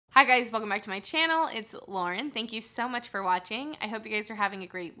Hi guys, welcome back to my channel. It's Lauren. Thank you so much for watching. I hope you guys are having a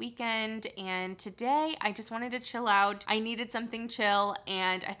great weekend, and today I just wanted to chill out. I needed something chill,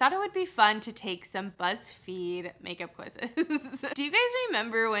 and I thought it would be fun to take some BuzzFeed makeup quizzes. Do you guys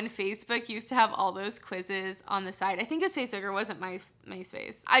remember when Facebook used to have all those quizzes on the side? I think it's Facebook, or wasn't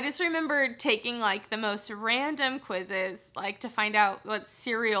MySpace. I just remember taking like the most random quizzes, like to find out what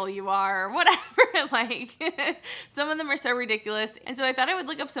cereal you are or whatever. Like some of them are so ridiculous, and so I thought I would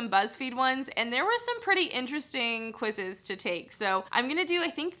look up some BuzzFeed ones, and there were some pretty interesting quizzes to take. So I'm gonna do,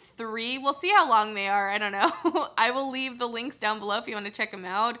 I think, 3. We'll see how long they are. I don't know. I will leave the links down below if you want to check them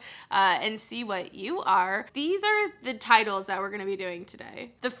out and see what you are. These are the titles that we're gonna be doing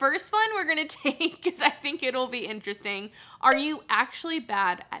today. The first one we're gonna take, because I think it'll be interesting. Are you actually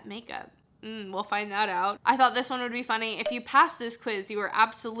bad at makeup? We'll find that out. I thought this one would be funny. If you pass this quiz, you are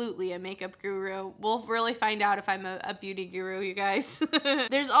absolutely a makeup guru. We'll really find out if I'm a beauty guru, you guys.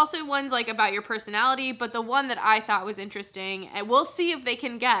 There's also ones like about your personality, but the one that I thought was interesting, and we'll see if they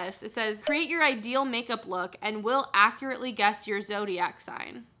can guess. It says, create your ideal makeup look and we'll accurately guess your zodiac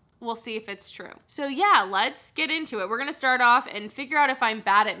sign. We'll see if it's true. So yeah, let's get into it. We're gonna start off and figure out if I'm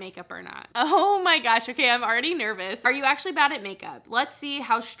bad at makeup or not. Oh my gosh, okay, I'm already nervous. Are you actually bad at makeup? Let's see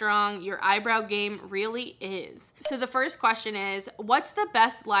how strong your eyebrow game really is. So the first question is, what's the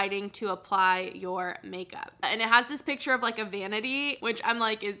best lighting to apply your makeup? And it has this picture of like a vanity, which I'm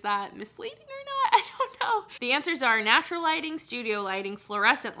like, is that misleading or not? I don't know. The answers are natural lighting, studio lighting,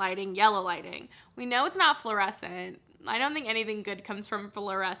 fluorescent lighting, yellow lighting. We know it's not fluorescent. I don't think anything good comes from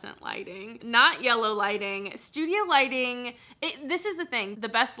fluorescent lighting. Not yellow lighting. Studio lighting, this is the thing. The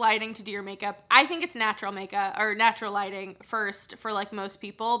best lighting to do your makeup, I think it's natural makeup, or natural lighting first for like most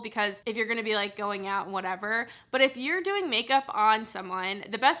people, because if you're gonna be like going out and whatever. But if you're doing makeup on someone,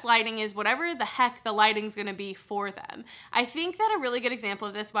 the best lighting is whatever the heck the lighting's gonna be for them. I think that a really good example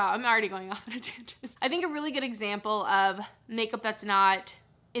of this, wow, I'm already going off on a tangent. I think a really good example of makeup that's not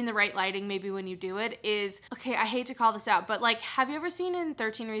in the right lighting, maybe when you do it, is, okay, I hate to call this out, but like, have you ever seen in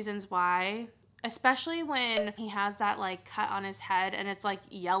 13 Reasons Why? Especially when he has that like cut on his head and it's like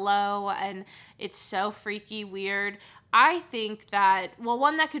yellow and it's so freaky weird. I think that, well,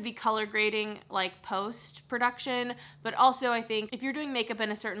 one, that could be color grading like post-production, but also I think if you're doing makeup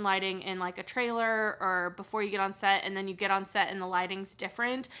in a certain lighting in like a trailer or before you get on set and then you get on set and the lighting's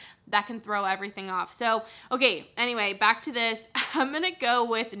different, that can throw everything off. So, okay, anyway, back to this. I'm gonna go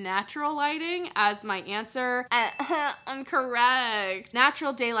with natural lighting as my answer. I'm correct.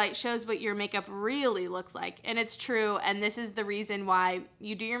 Natural daylight shows what your makeup really looks like, and it's true, and this is the reason why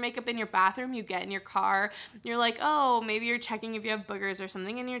you do your makeup in your bathroom, you get in your car, you're like, oh, maybe you're checking if you have boogers or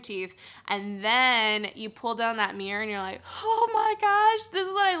something in your teeth, and then you pull down that mirror and you're like, oh my gosh, this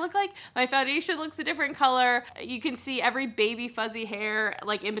is what I look like. My foundation looks a different color. You can see every baby fuzzy hair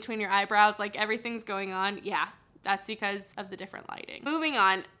like in between your eyebrows, like everything's going on. Yeah, that's because of the different lighting. Moving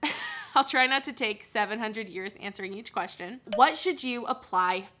on. I'll try not to take 700 years answering each question. What should you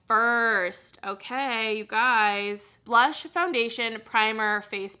apply first? Okay, you guys. Blush, foundation, primer,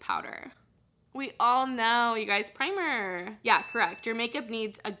 face powder. We all know, you guys, primer. Yeah, correct. Your makeup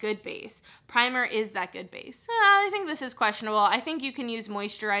needs a good base. Primer is that good base. I think this is questionable. I think you can use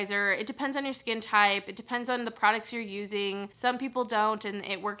moisturizer. It depends on your skin type. It depends on the products you're using. Some people don't, and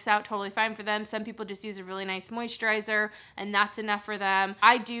it works out totally fine for them. Some people just use a really nice moisturizer, and that's enough for them.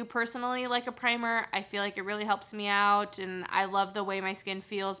 I do personally like a primer. I feel like it really helps me out, and I love the way my skin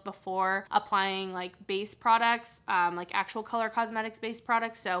feels before applying like base products, like actual color cosmetics based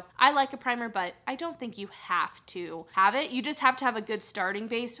products. So I like a primer, but I don't think you have to have it. You just have to have a good starting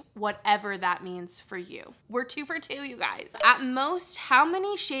base, whatever that means for you. We're 2 for 2, you guys. At most, how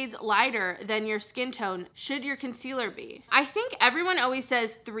many shades lighter than your skin tone should your concealer be? I think everyone always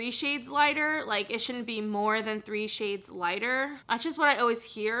says 3 shades lighter, like it shouldn't be more than 3 shades lighter. That's just what I always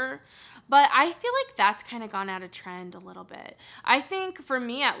hear. But I feel like that's kind of gone out of trend a little bit. I think for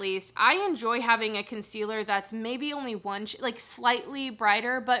me at least, I enjoy having a concealer that's maybe only one, like slightly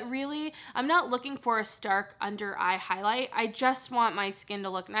brighter, but really I'm not looking for a stark under eye highlight. I just want my skin to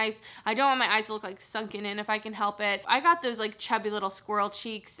look nice. I don't want my eyes to look like sunken in if I can help it. I got those like chubby little squirrel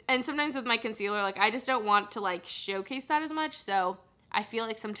cheeks, and sometimes with my concealer, like I just don't want to like showcase that as much. So I feel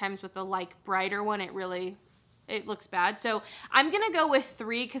like sometimes with the like brighter one, it looks bad. So I'm gonna go with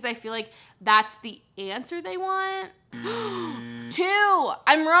 3 because I feel like that's the answer they want. 2,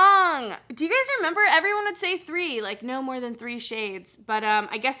 I'm wrong. Do you guys remember everyone would say 3, like no more than 3 shades, but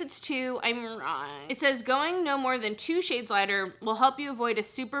I guess it's 2, I'm wrong. It says going no more than 2 shades lighter will help you avoid a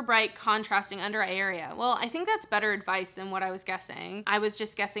super bright contrasting under eye area. Well, I think that's better advice than what I was guessing. I was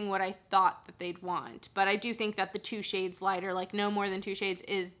just guessing what I thought that they'd want, but I do think that the 2 shades lighter, like no more than 2 shades,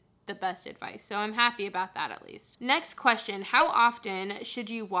 is the best advice. So I'm happy about that at least. Next question, how often should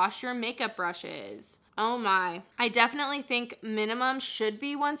you wash your makeup brushes? Oh my. I definitely think minimum should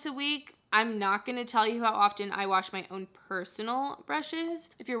be once a week. I'm not going to tell you how often I wash my own personal brushes.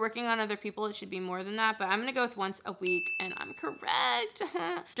 If you're working on other people, it should be more than that, but I'm going to go with once a week, and I'm correct.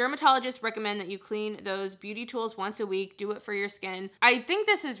 Dermatologists recommend that you clean those beauty tools once a week. Do it for your skin. I think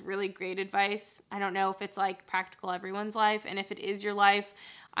this is really great advice. I don't know if it's like practical everyone's life, and if it is your life,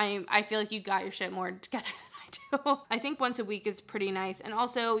 I feel like you got your shit more together than I think once a week is pretty nice. And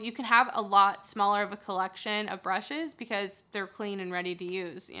also you can have a lot smaller of a collection of brushes because they're clean and ready to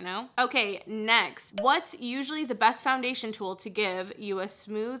use, you know? Okay, next. What's usually the best foundation tool to give you a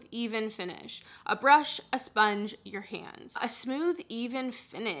smooth, even finish? A brush, a sponge, your hands. A smooth, even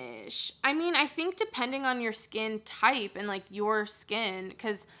finish. I mean, I think depending on your skin type and like your skin,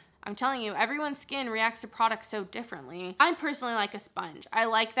 because I'm telling you, everyone's skin reacts to products so differently. I personally like a sponge. I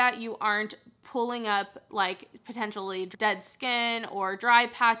like that you aren't pulling up like potentially dead skin or dry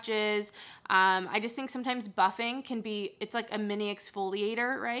patches. I just think sometimes buffing can be, it's like a mini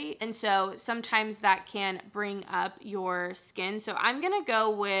exfoliator, right? And so sometimes that can bring up your skin. So I'm gonna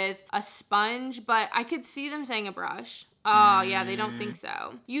go with a sponge, but I could see them saying a brush. Oh yeah, they don't think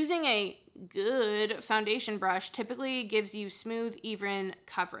so. Using a good foundation brush typically gives you smooth, even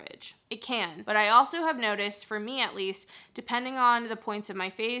coverage. It can, but I also have noticed, for me at least, depending on the points of my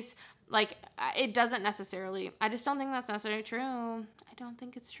face, like it doesn't necessarily, I just don't think that's necessarily true. I don't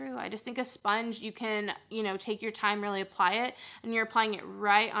think it's true. I just think a sponge, you can, you know, take your time, really apply it, and you're applying it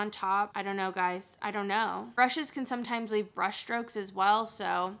right on top. I don't know, guys. I don't know. Brushes can sometimes leave brush strokes as well,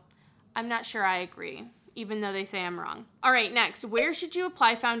 so I'm not sure I agree, even though they say I'm wrong. All right, next, where should you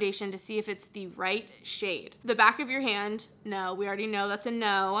apply foundation to see if it's the right shade? The back of your hand? No, we already know that's a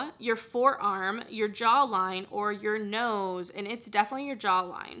no. Your forearm, your jawline, or your nose, and it's definitely your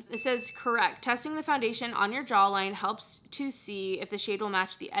jawline. It says correct. Testing the foundation on your jawline helps to see if the shade will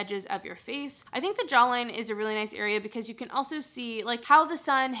match the edges of your face. I think the jawline is a really nice area because you can also see like how the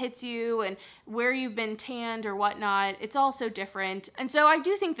sun hits you and where you've been tanned or whatnot. It's all so different. And so I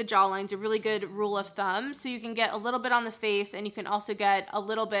do think the jawline's a really good rule of thumb. So you can get a little bit on the face and you can also get a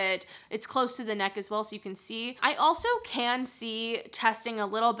little bit, it's close to the neck as well so you can see. I also can see testing a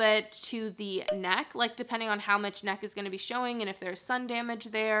little bit to the neck, like depending on how much neck is going to be showing and if there's sun damage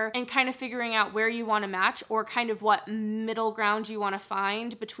there, and kind of figuring out where you want to match or kind of what middle ground you want to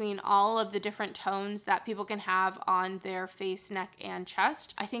find between all of the different tones that people can have on their face, neck, and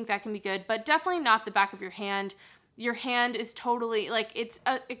chest. I think that can be good, but definitely not the back of your hand. Your hand is totally, like, it's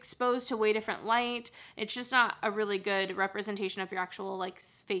exposed to way different light. It's just not a really good representation of your actual, like,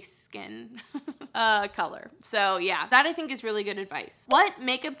 face skin color. So, yeah, that I think is really good advice. What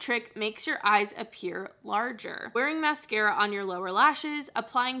makeup trick makes your eyes appear larger? Wearing mascara on your lower lashes,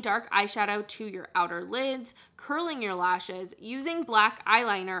 applying dark eyeshadow to your outer lids, curling your lashes, using black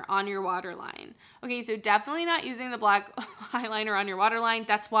eyeliner on your waterline. Okay, so definitely not using the black eyeliner on your waterline.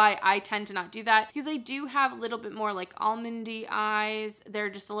 That's why I tend to not do that, because I do have a little bit more like almondy eyes.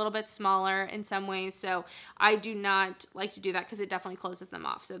 They're just a little bit smaller in some ways, so I do not like to do that because it definitely closes them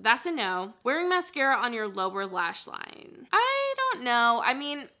off. So that's a no. Wearing mascara on your lower lash line. I don't know. I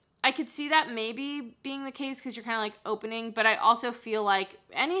mean, I could see that maybe being the case because you're kind of like opening, but I also feel like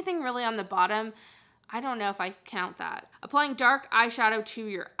anything really on the bottom, I don't know if I count that. Applying dark eyeshadow to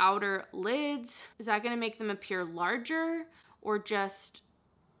your outer lids. Is that gonna make them appear larger or just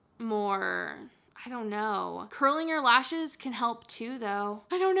more, I don't know. Curling your lashes can help too though.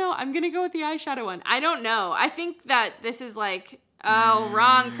 I don't know, I'm gonna go with the eyeshadow one. I don't know, I think that this is like, oh,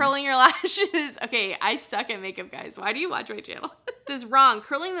 wrong, curling your lashes. Okay, I suck at makeup, guys. Why do you watch my channel? This is wrong.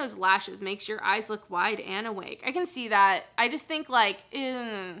 Curling those lashes makes your eyes look wide and awake. I can see that. I just think like,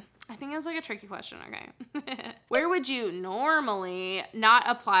 I think it's like a tricky question, okay? Where would you normally not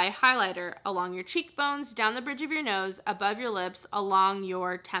apply highlighter? Along your cheekbones, down the bridge of your nose, above your lips, along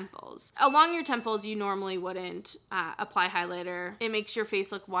your temples. Along your temples, you normally wouldn't apply highlighter. It makes your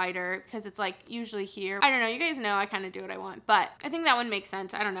face look wider because it's like usually here. I don't know, you guys know I kind of do what I want, but I think that one makes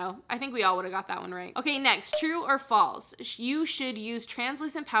sense. I don't know. I think we all would have got that one right. Okay, next, true or false? You should use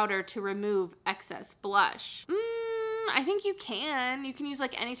translucent powder to remove excess blush. I think you can. You can use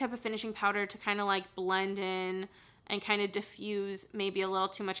like any type of finishing powder to kind of like blend in and kind of diffuse maybe a little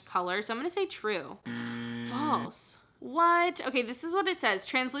too much color. So I'm gonna say true. False. What? Okay, this is what it says.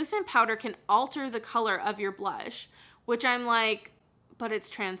 Translucent powder can alter the color of your blush, which I'm like, but it's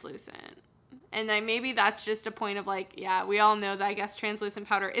translucent. And then maybe that's just a point of like, yeah, we all know that I guess translucent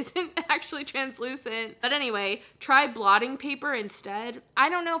powder isn't actually translucent. But anyway, try blotting paper instead. I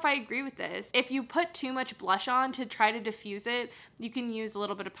don't know if I agree with this. If you put too much blush on to try to diffuse it, you can use a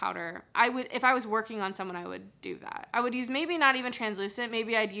little bit of powder. I would, if I was working on someone, I would do that. I would use maybe not even translucent.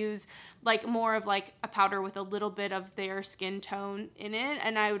 Maybe I'd use like more of like a powder with a little bit of their skin tone in it,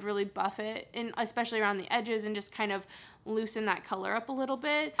 and I would really buff it, and especially around the edges, and just kind of loosen that color up a little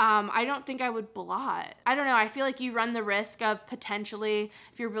bit. I don't think I would blot. I don't know. I feel like you run the risk of potentially,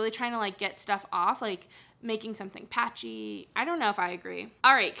 if you're really trying to like get stuff off, like making something patchy. I don't know if I agree.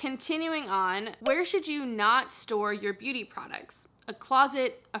 All right, continuing on. Where should you not store your beauty products? A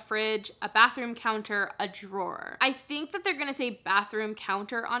closet, a fridge, a bathroom counter, a drawer. I think that they're gonna say bathroom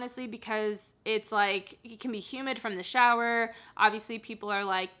counter, honestly, because it's like, it can be humid from the shower. Obviously people are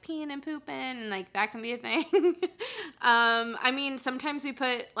like peeing and pooping, and like that can be a thing. I mean, sometimes we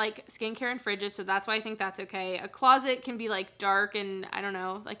put like skincare in fridges, so that's why I think that's okay. A closet can be like dark, and I don't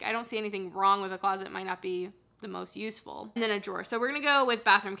know, like I don't see anything wrong with a closet. It might not be the most useful. And then a drawer. So we're gonna go with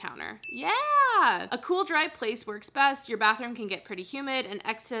bathroom counter. Yeah! A cool, dry place works best. Your bathroom can get pretty humid, and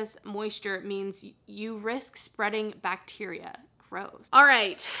excess moisture means you risk spreading bacteria. Gross. All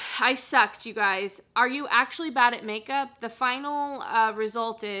right, I sucked, you guys. Are you actually bad at makeup? The final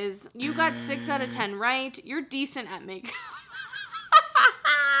result is you got 6 out of 10 right. You're decent at makeup.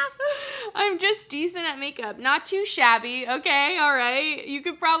 I'm just decent at makeup. Not too shabby, okay, all right. You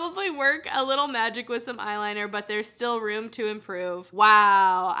could probably work a little magic with some eyeliner, but there's still room to improve.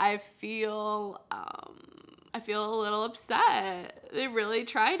 Wow, I feel a little upset. They really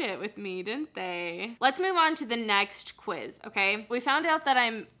tried it with me, didn't they? Let's move on to the next quiz, okay? We found out that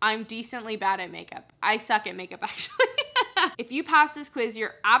I'm decently bad at makeup. I suck at makeup, actually. If you pass this quiz,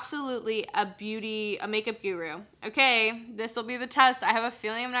 you're absolutely a makeup guru. Okay, this will be the test. I have a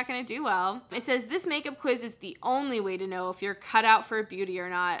feeling I'm not gonna do well. It says this makeup quiz is the only way to know if you're cut out for beauty or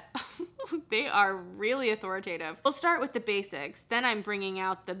not. They are really authoritative. We'll start with the basics. Then I'm bringing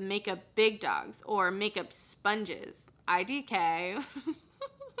out the makeup big dogs, or makeup sponges. IDK.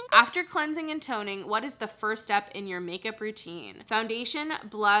 After cleansing and toning, what is the first step in your makeup routine? Foundation,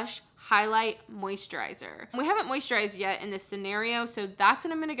 blush, highlight, moisturizer. We haven't moisturized yet in this scenario, so that's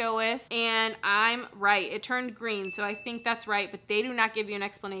what I'm gonna go with. And I'm right, it turned green, so I think that's right, but they do not give you an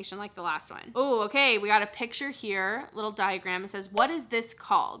explanation like the last one. Oh, okay, we got a picture here, little diagram. It says, what is this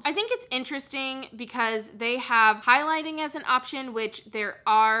called? I think it's interesting because they have highlighting as an option, which there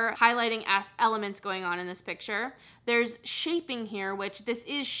are highlighting elements going on in this picture. There's shaping here, which this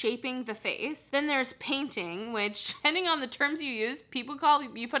is shaping the face. Then there's painting, which depending on the terms you use, people call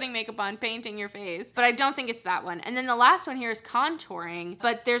you putting makeup on painting your face, but I don't think it's that one. And then the last one here is contouring,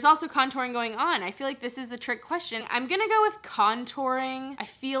 but there's also contouring going on. I feel like this is a trick question. I'm gonna go with contouring. I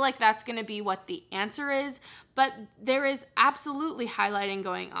feel like that's gonna be what the answer is, but there is absolutely highlighting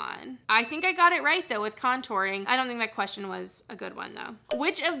going on. I think I got it right though with contouring. I don't think that question was a good one though.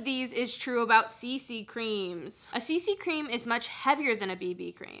 Which of these is true about CC creams? A CC cream is much heavier than a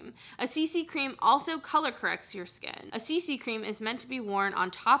BB cream. A CC cream also color corrects your skin. A CC cream is meant to be worn on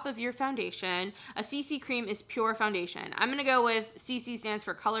top of your foundation. A CC cream is pure foundation. I'm gonna go with CC stands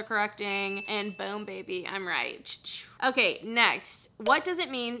for color correcting, and boom baby, I'm right. Okay, next. What does it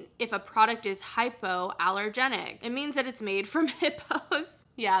mean if a product is hypoallergenic? It means that it's made from hippos.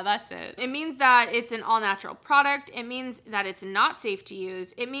 Yeah, that's it. It means that it's an all-natural product. It means that it's not safe to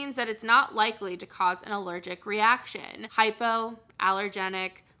use. It means that it's not likely to cause an allergic reaction.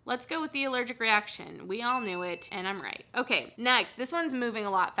 Hypoallergenic. Let's go with the allergic reaction. We all knew it, and I'm right. Okay, next. This one's moving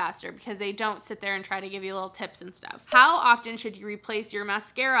a lot faster because they don't sit there and try to give you little tips and stuff. How often should you replace your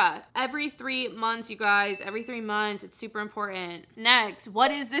mascara? Every 3 months, you guys. Every 3 months. It's super important. Next,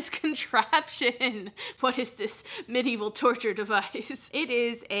 what is this contraption? What is this medieval torture device? It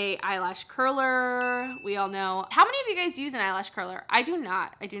is a eyelash curler. We all know. How many of you guys use an eyelash curler? I do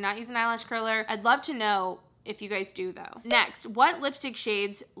not. I do not use an eyelash curler. I'd love to know if you guys do though. Next, what lipstick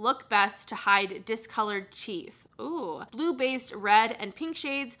shades look best to hide discolored teeth? Ooh, blue-based red and pink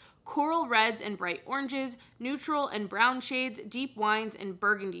shades, coral reds and bright oranges, neutral and brown shades, deep wines, and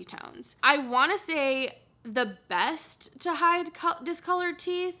burgundy tones. I wanna say the best to hide discolored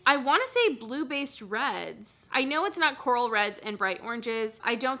teeth. I want to say blue-based reds. I know it's not coral reds and bright oranges.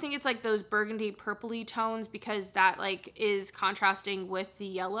 I don't think it's like those burgundy purpley tones because that like is contrasting with the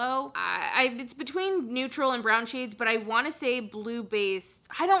yellow. It's between neutral and brown shades, but I want to say blue-based.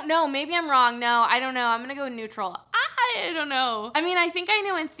 I don't know. Maybe I'm wrong. No, I don't know. I'm gonna go with neutral. I don't know. I mean, I think I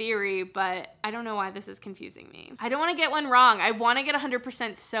know in theory, but I don't know why this is confusing me. I don't want to get one wrong. I want to get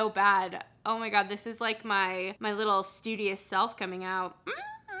 100% so bad. Oh my God, this is like my little studious self coming out.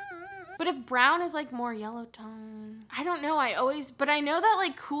 But if brown is like more yellow tone, I don't know. But I know that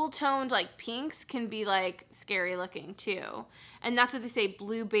like cool toned like pinks can be like scary looking too. And that's what they say,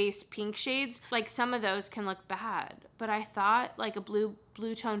 blue-based pink shades. Like some of those can look bad. But I thought like a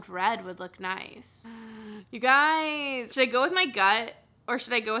blue-toned red would look nice. You guys, should I go with my gut? Or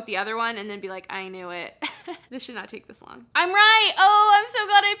should I go with the other one and then be like, I knew it? This should not take this long. I'm right. Oh, I'm so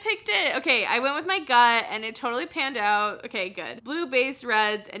glad I picked it. Okay, I went with my gut and it totally panned out. Okay, good. Blue-based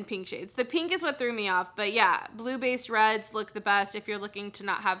reds and pink shades. The pink is what threw me off, but yeah, blue-based reds look the best if you're looking to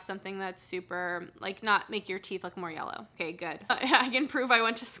not have something that's super, like not make your teeth look more yellow. Okay, good. I can prove I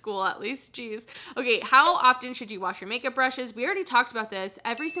went to school at least, jeez. Okay, how often should you wash your makeup brushes? We already talked about this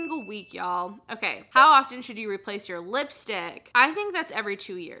every single week, y'all. Okay, how often should you replace your lipstick? I think that's every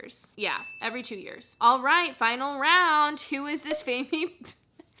 2 years. Yeah, every 2 years. All right, final round. Who is this Who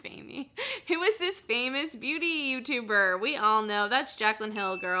is this famous beauty YouTuber? We all know that's Jaclyn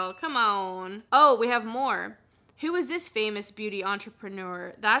Hill, girl. Come on. Oh, we have more. Who is this famous beauty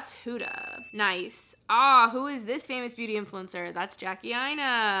entrepreneur? That's Huda. Nice. Ah, who is this famous beauty influencer? That's Jackie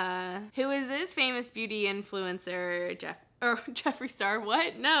Ina. Who is this famous beauty influencer? Jeffree Star.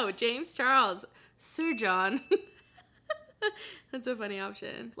 What? No, James Charles. Sir John. That's a funny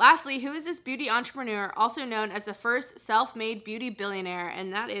option. Lastly, who is this beauty entrepreneur, also known as the first self-made beauty billionaire?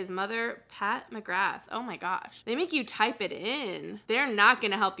 And that is Mother Pat McGrath. Oh my gosh. They make you type it in. They're not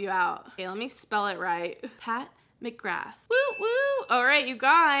gonna help you out. Okay, let me spell it right. Pat McGrath. Woo woo! All right, you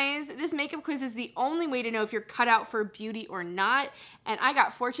guys, this makeup quiz is the only way to know if you're cut out for beauty or not. And I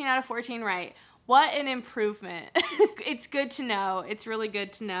got 14 out of 14 right. What an improvement. It's good to know. It's really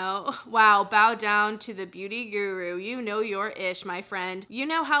good to know. Wow, bow down to the beauty guru. You know your ish, my friend. You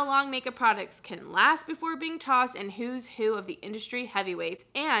know how long makeup products can last before being tossed and who's who of the industry heavyweights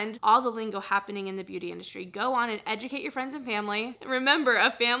and all the lingo happening in the beauty industry. Go on and educate your friends and family. Remember,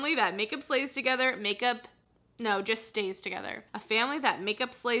 a family that makeup slays together, just stays together. A family that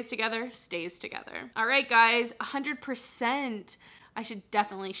makeup slays together, stays together. All right, guys, 100%. I should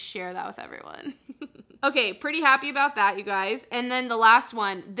definitely share that with everyone. Okay, pretty happy about that, you guys. And then the last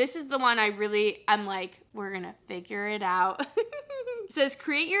one, this is the one I'm like, we're gonna figure it out. It says,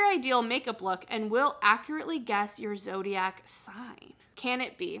 create your ideal makeup look and we'll accurately guess your zodiac sign. Can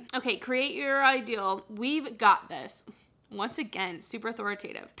it be? Okay, create your ideal. We've got this. Once again, super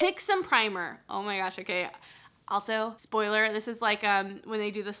authoritative. Pick some primer. Oh my gosh, okay. Also, spoiler, this is like when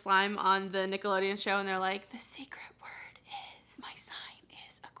they do the slime on the Nickelodeon show and they're like, the secret word is, my sign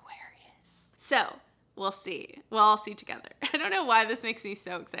is Aquarius. So, we'll see. We'll all see together. I don't know why this makes me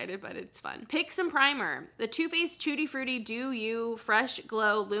so excited, but it's fun. Pick some primer. The Too Faced Tutti Frutti Do You Fresh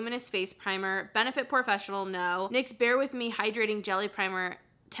Glow Luminous Face Primer. Benefit Professional, no. NYX Bare With Me Hydrating Jelly Primer.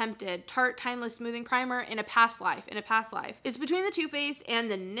 Tempted Tarte Timeless Smoothing Primer. In a Past Life. It's between the Too Faced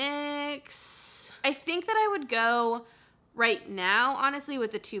and the NYX. I think that I would go right now, honestly,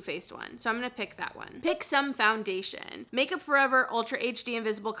 with the Too Faced one. So I'm gonna pick that one. Pick some foundation. Makeup Forever Ultra HD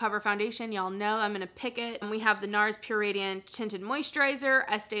Invisible Cover Foundation. Y'all know I'm gonna pick it. And we have the NARS Pure Radiant Tinted Moisturizer,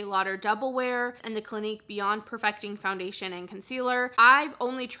 Estee Lauder Double Wear, and the Clinique Beyond Perfecting Foundation and Concealer. I've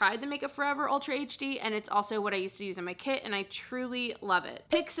only tried the Makeup Forever Ultra HD, and it's also what I used to use in my kit, and I truly love it.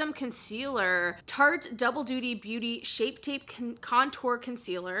 Pick some concealer. Tarte Double Duty Beauty Shape Tape Contour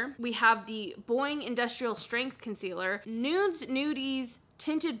Concealer. We have the Boing Industrial Strength Concealer. Nudes Nudies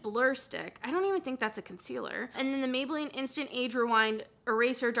Tinted Blur Stick. I don't even think that's a concealer. And then the Maybelline Instant Age Rewind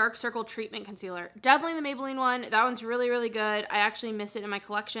Eraser Dark Circle Treatment Concealer. Definitely the Maybelline one. That one's really, really good. I actually miss it in my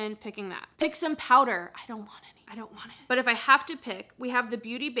collection. Picking that. Pick some powder. I don't want any. But if I have to pick, we have the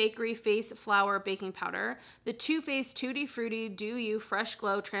Beauty Bakery Face Flour Baking Powder, the Too Faced Tutti Frutti Do You Fresh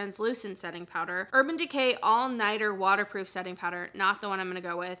Glow Translucent Setting Powder, Urban Decay All Nighter Waterproof Setting Powder, not the one I'm gonna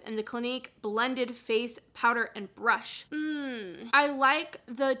go with, and the Clinique Blended Face Powder and Brush. I like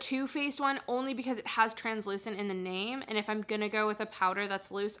the Too Faced one only because it has translucent in the name, and if I'm gonna go with a powder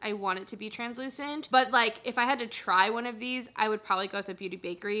that's loose, I want it to be translucent. But like, if I had to try one of these, I would probably go with a Beauty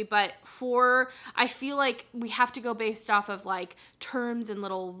Bakery, but I feel like we have to go based off of like terms and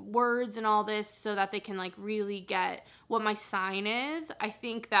little words and all this so that they can like really get what my sign is. I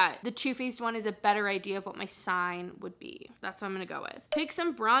think that the Too Faced one is a better idea of what my sign would be. That's what I'm gonna go with. Pick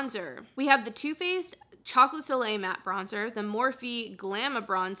some bronzer. We have the Too Faced Chocolate Soleil Matte Bronzer, the Morphe Glamour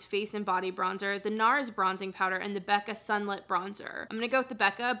Bronze Face and Body Bronzer, the NARS Bronzing Powder, and the Becca Sunlit Bronzer. I'm gonna go with the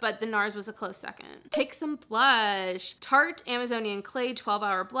Becca, but the NARS was a close second. Pick some blush. Tarte Amazonian Clay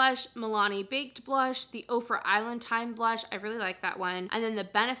 12-Hour Blush, Milani Baked Blush, the Ofra Island Time Blush, I really like that one, and then the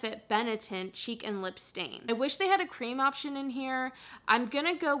Benefit Benetint Cheek and Lip Stain. I wish they had a cream option in here. I'm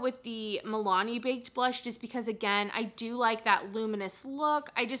gonna go with the Milani Baked Blush just because, again, I do like that luminous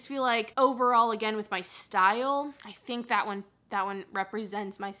look. I just feel like overall, again, with my style, I think that one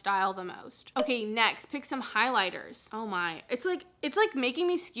represents my style the most. Okay, next, pick some highlighters. Oh my, it's like making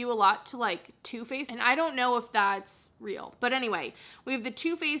me skew a lot to like Too Faced, and I don't know if that's real. But anyway, we have the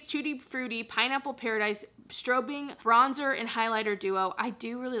Too Faced Tutti Frutti Pineapple Paradise Strobing Bronzer and Highlighter Duo. I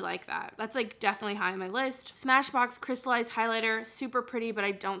do really like that. That's like definitely high on my list. Smashbox Crystallized Highlighter, super pretty, but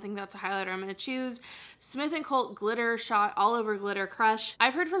I don't think that's a highlighter I'm gonna choose. Smith & Colt Glitter Shot All Over Glitter Crush.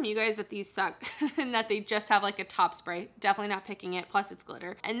 I've heard from you guys that these suck and that they just have like a top spray. Definitely not picking it, plus it's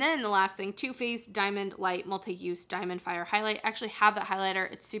glitter. And then the last thing, Too Faced Diamond Light Multi-Use Diamond Fire Highlight. I actually have that highlighter.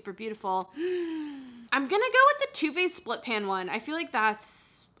 It's super beautiful. I'm gonna go with the Too Faced Split Pan one. I feel like I'm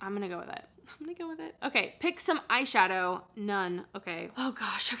gonna go with it. I'm gonna go with it. Okay, pick some eyeshadow. None. Okay. Oh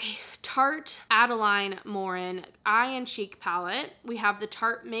gosh, okay. Tarte Adeline Morin Eye and Cheek Palette. We have the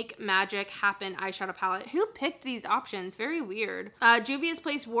Tarte Make Magic Happen Eyeshadow Palette. Who picked these options? Very weird. Juvia's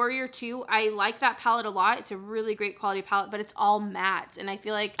Place Warrior 2. I like that palette a lot. It's a really great quality palette, but it's all matte. And I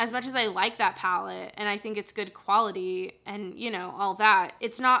feel like as much as I like that palette and I think it's good quality and, you know, all that,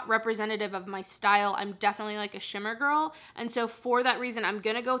 it's not representative of my style. I'm definitely like a shimmer girl. And so for that reason, I'm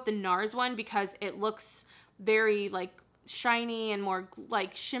gonna go with the NARS one because it looks very like shiny and more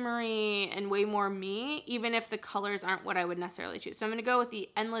like shimmery and way more me, even if the colors aren't what I would necessarily choose. So I'm gonna go with the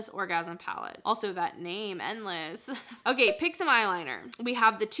Endless Orgasm palette. Also that name, Endless. Okay, pick some eyeliner. We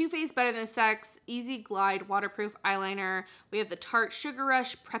have the Too Faced Better Than Sex Easy Glide Waterproof Eyeliner. We have the Tarte Sugar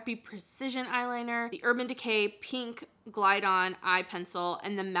Rush Preppy Precision Eyeliner, the Urban Decay Pink Glide On Eye Pencil,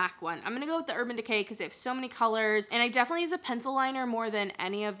 and the MAC one. I'm gonna go with the Urban Decay because they have so many colors, and I definitely use a pencil liner more than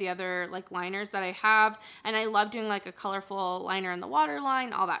any of the other like liners that I have, and I love doing like a colorful liner in the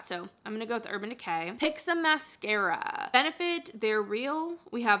waterline, all that. So I'm gonna go with the Urban Decay. Pick some mascara. Benefit They're Real.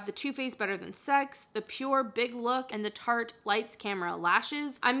 We have the Too Faced Better Than Sex, the Pure Big Look, and the Tarte Lights Camera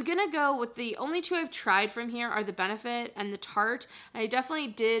Lashes. I'm gonna go with the only two I've tried from here are the Benefit and the Tarte.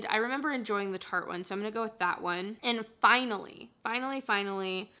 I remember enjoying the Tarte one, so I'm gonna go with that one. And finally,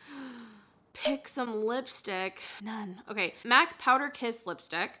 pick some lipstick. None. Okay, MAC Powder Kiss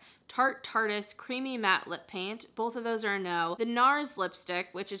Lipstick, Tarte Tarteist Creamy Matte Lip Paint. Both of those are a no. The NARS lipstick,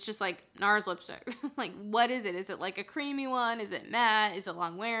 which is just like NARS lipstick. Like, what is it? Is it like a creamy one? Is it matte? Is it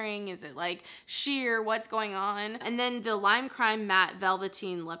long wearing? Is it like sheer? What's going on? And then the Lime Crime Matte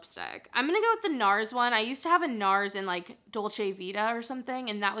Velveteen Lipstick. I'm gonna go with the NARS one. I used to have a NARS in like Dolce Vita or something,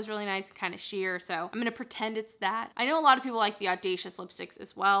 and that was really nice and kind of sheer, so I'm gonna pretend it's that. I know a lot of people like the Audacious lipsticks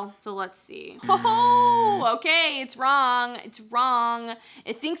as well, so let's see. Oh, okay, it's wrong. It's wrong.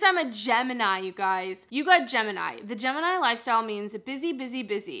 It thinks I'm a Gemini, you guys. You got Gemini. The Gemini lifestyle means busy, busy,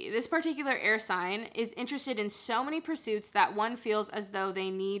 busy. This particular air sign is interested in so many pursuits that one feels as though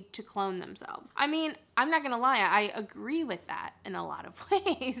they need to clone themselves. I mean, I'm not gonna lie, I agree with that in a lot of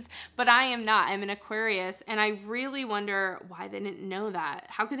ways, but I am not. I'm an Aquarius, and I really wonder why they didn't know that.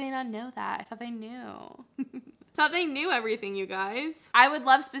 How could they not know that? I thought they knew. Thought they knew everything, you guys. I would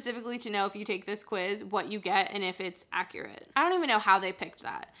love specifically to know if you take this quiz, what you get and if it's accurate. I don't even know how they picked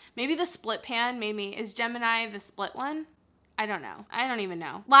that. Maybe the split pan, maybe. Is Gemini the split one? I don't know. I don't even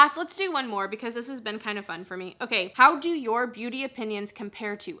know. Last, let's do one more because this has been kind of fun for me. Okay, how do your beauty opinions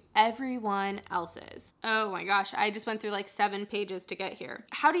compare to everyone else's? Oh my gosh, I just went through like 7 pages to get here.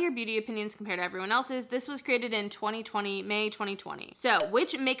 How do your beauty opinions compare to everyone else's? This was created in 2020, May 2020. So,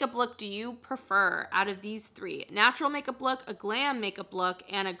 which makeup look do you prefer out of these 3? Natural makeup look, a glam makeup look,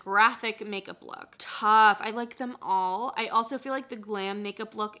 and a graphic makeup look. Tough. I like them all. I also feel like the glam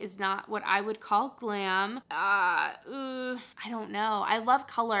makeup look is not what I would call glam. I don't know. I love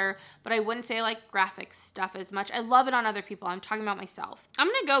color, but I wouldn't say I like graphic stuff as much. I love it on other people. I'm talking about myself. I'm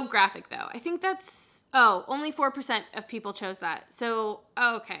gonna go graphic though. I think that's, oh, only 4% of people chose that. So,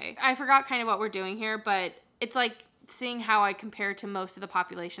 okay. I forgot kind of what we're doing here, but it's like seeing how I compare to most of the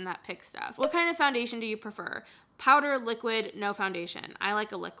population that picks stuff. What kind of foundation do you prefer? Powder, liquid, no foundation. I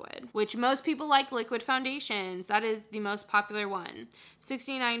like a liquid, which most people like liquid foundations. That is the most popular one.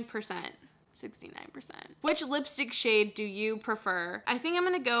 69%. 69%. Which lipstick shade do you prefer? I think I'm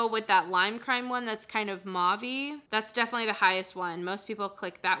gonna go with that Lime Crime one that's kind of mauve-y. That's definitely the highest one. Most people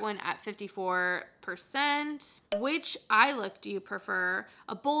click that one at 54%. Which eye look do you prefer?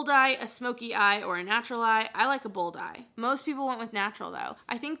 A bold eye, a smoky eye, or a natural eye? I like a bold eye. Most people went with natural though.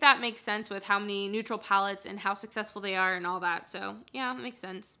 I think that makes sense with how many neutral palettes and how successful they are and all that. So yeah, it makes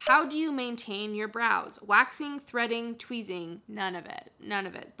sense. How do you maintain your brows? Waxing, threading, tweezing? None of it. None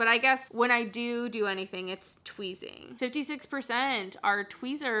of it. But I guess when I do anything, it's tweezing. 56% are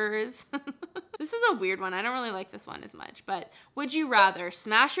tweezers. This is a weird one. I don't really like this one as much, but would you rather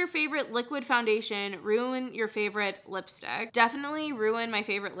smash your favorite liquid foundation, ruin your favorite lipstick? Definitely ruin my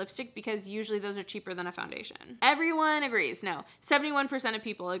favorite lipstick because usually those are cheaper than a foundation. Everyone agrees. No, 71% of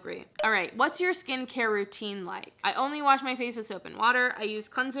people agree. All right, what's your skincare routine like? I only wash my face with soap and water. I use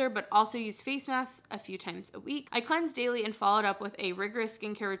cleanser, but also use face masks a few times a week. I cleanse daily and follow it up with a rigorous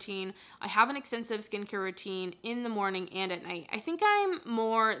skincare routine. I have an extensive skincare routine in the morning and at night. I think I'm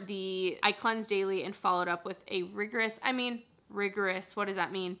more I cleanse daily and followed up with a rigorous, what does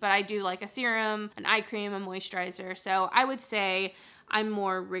that mean? But I do like a serum, an eye cream, a moisturizer. So I would say I'm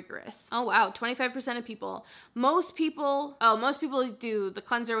more rigorous. Oh wow, 25% of people. Most people do the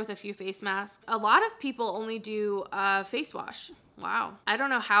cleanser with a few face masks. A lot of people only do a face wash. Wow. I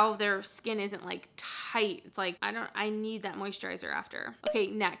don't know how their skin isn't like tight. It's like, I need that moisturizer after. Okay,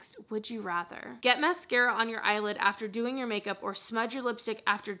 next, would you rather get mascara on your eyelid after doing your makeup or smudge your lipstick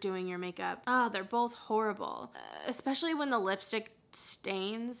after doing your makeup? Oh, they're both horrible. Especially when the lipstick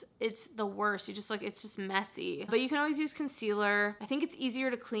stains, it's the worst. It's just messy. But you can always use concealer. I think it's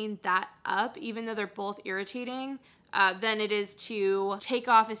easier to clean that up, even though they're both irritating, than it is to take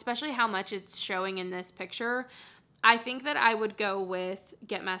off, especially how much it's showing in this picture. I think that I would go with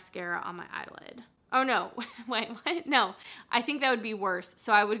get mascara on my eyelid. Oh no, wait, what? No, I think that would be worse.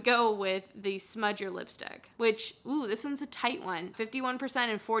 So I would go with the smudge your lipstick, which, ooh, this one's a tight one. 51%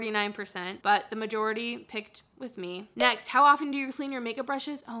 and 49%, but the majority picked with me. Next, how often do you clean your makeup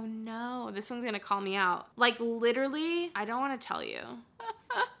brushes? Oh no, this one's gonna call me out. Like literally, I don't wanna tell you.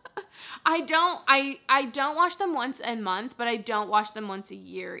 I don't wash them once a month, but I don't wash them once a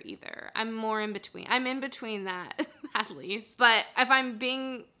year either. I'm more in between. I'm in between that at least. But if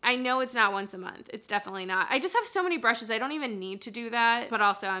I know it's not once a month. It's definitely not. I just have so many brushes. I don't even need to do that, but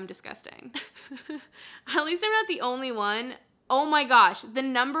also I'm disgusting. At least I'm not the only one. Oh my gosh, the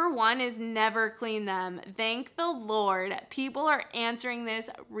number one is never clean them. Thank the Lord. People are answering this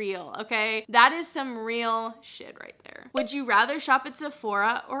real, okay? That is some real shit right there. Would you rather shop at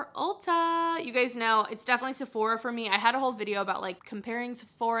Sephora or Ulta? You guys know it's definitely Sephora for me. I had a whole video about like comparing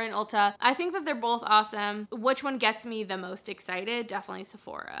Sephora and Ulta. I think that they're both awesome. Which one gets me the most excited? Definitely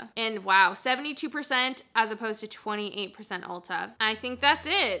Sephora. And wow, 72% as opposed to 28% Ulta. I think that's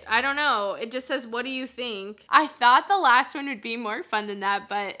it. I don't know. It just says, what do you think? I thought the last one would be more fun than that,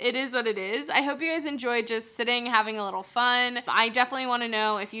 but it is what it is. I hope you guys enjoyed just sitting, having a little fun. I definitely want to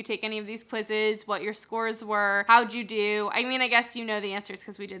know if you take any of these quizzes, what your scores were, how'd you do? I mean, I guess you know the answers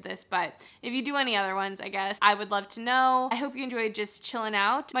because we did this, but if you do any other ones, I guess I would love to know. I hope you enjoyed just chilling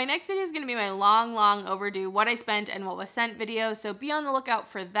out. My next video is going to be my long overdue what I spent and what was sent video, so be on the lookout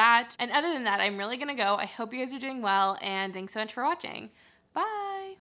for that. And other than that, I'm really going to go. I hope you guys are doing well, and thanks so much for watching.